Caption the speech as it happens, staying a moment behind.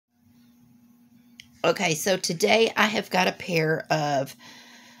Okay, so today I have got a pair of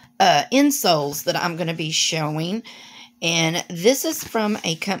insoles that I'm going to be showing. And this is from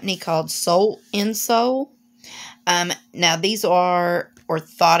a company called Soul Insole. Now, these are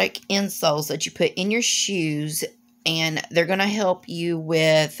orthotic insoles that you put in your shoes. And they're going to help you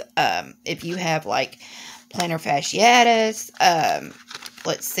with, if you have like plantar fasciitis.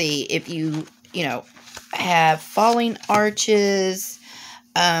 Let's see, if you have falling arches.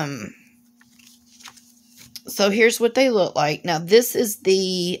 So here's what they look like. Now this is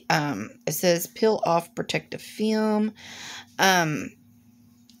the, it says peel off protective film. And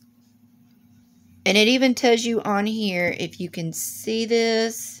it even tells you on here, if you can see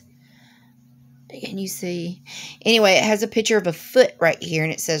this. Can you see? Anyway, it has a picture of a foot right here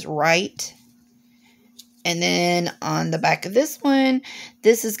and it says right. And then on the back of this one,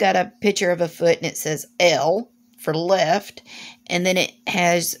 this has got a picture of a foot and it says L for left. And then it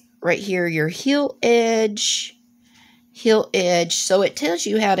has right here your heel edge. So it tells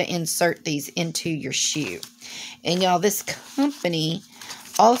you how to insert these into your shoe. And y'all, this company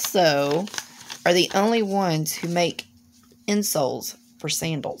also are the only ones who make insoles for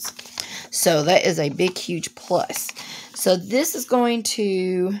sandals. So that is a big, huge plus. So this is going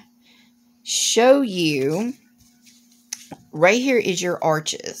to show you, right here is your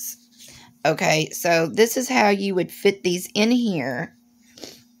arches. Okay, so this is how you would fit these in here.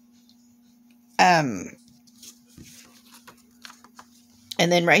 And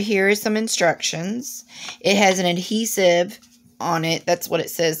then right here is some instructions. It has an adhesive on it. That's what it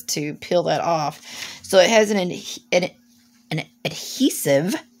says to peel that off. So it has an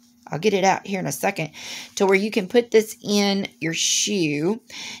adhesive. I'll get it out here in a second. To where you can put this in your shoe.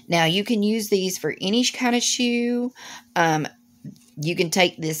 Now you can use these for any kind of shoe. You can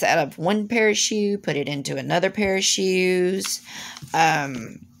take this out of one pair of shoe, put it into another pair of shoes.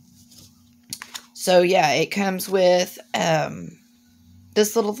 So yeah, it comes with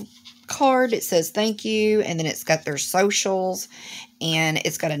this little card. It says thank you, and then it's got their socials, and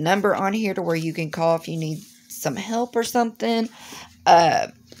it's got a number on here to where you can call if you need some help or something.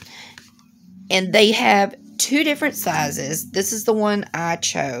 And they have two different sizes. This is the one I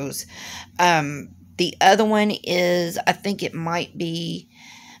chose. The other one is, I think it might be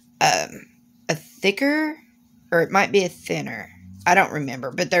a thicker, or it might be a thinner. I don't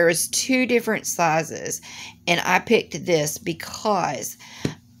remember, but there is two different sizes, and I picked this because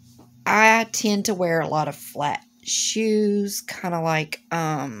I tend to wear a lot of flat shoes, kind of like,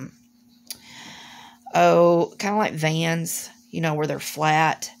 kind of like Vans, where they're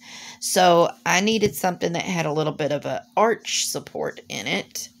flat. So I needed something that had a little bit of an arch support in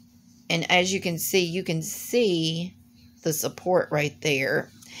it, and as you can see the support right there,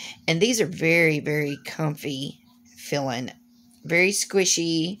 and these are very, very comfy feeling. Very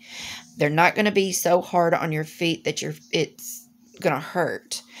squishy. They're not going to be so hard on your feet that it's going to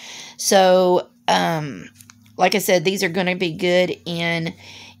hurt. So, like I said, these are going to be good in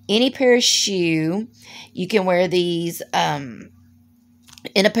any pair of shoe. You can wear these in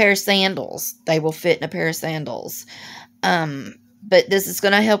a pair of sandals. They will fit in a pair of sandals. But this is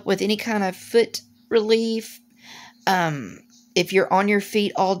going to help with any kind of foot relief. If you're on your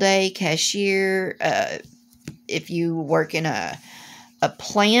feet all day, cashier, if you work in a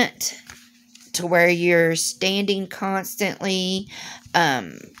plant to where you're standing constantly,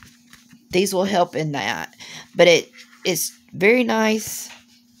 these will help in that. But it is very nice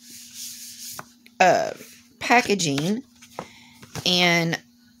packaging, and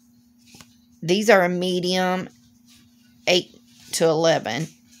these are a medium 8 to 11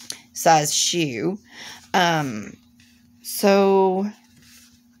 size shoe. So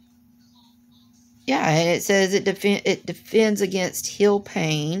yeah, and it says it defends against heel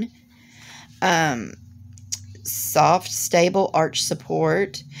pain. Soft, stable arch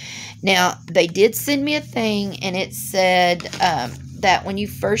support. Now, they did send me a thing, and it said that when you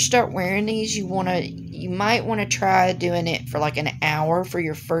first start wearing these, you might want to try doing it for like an hour for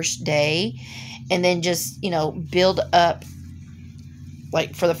your first day, and then just, build up,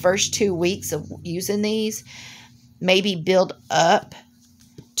 like for the first 2 weeks of using these, maybe build up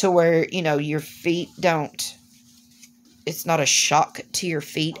to where, your feet don't, it's not a shock to your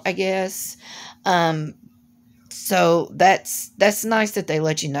feet, I guess. So that's nice that they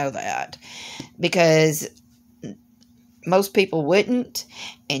let you know that, because most people wouldn't,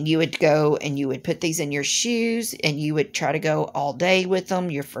 and you would go and you would put these in your shoes and you would try to go all day with them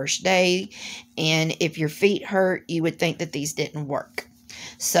your first day. And if your feet hurt, you would think that these didn't work.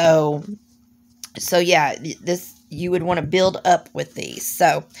 So yeah, you would want to build up with these.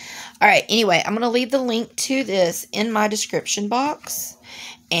 So, all right, anyway, I'm going to leave the link to this in my description box.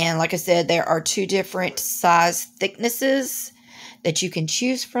 And like I said, there are 2 different size thicknesses that you can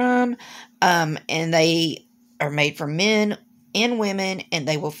choose from. And they are made for men and women, and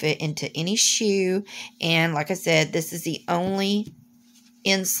they will fit into any shoe. And like I said, this is the only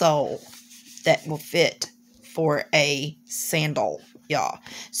insole that will fit for a sandal, y'all.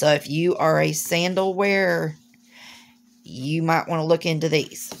 So if you are a sandal wearer, you might want to look into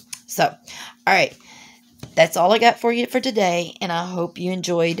these. So, all right. That's all I got for you for today, and I hope you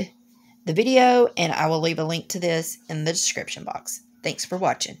enjoyed the video, and I will leave a link to this in the description box. Thanks for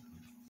watching.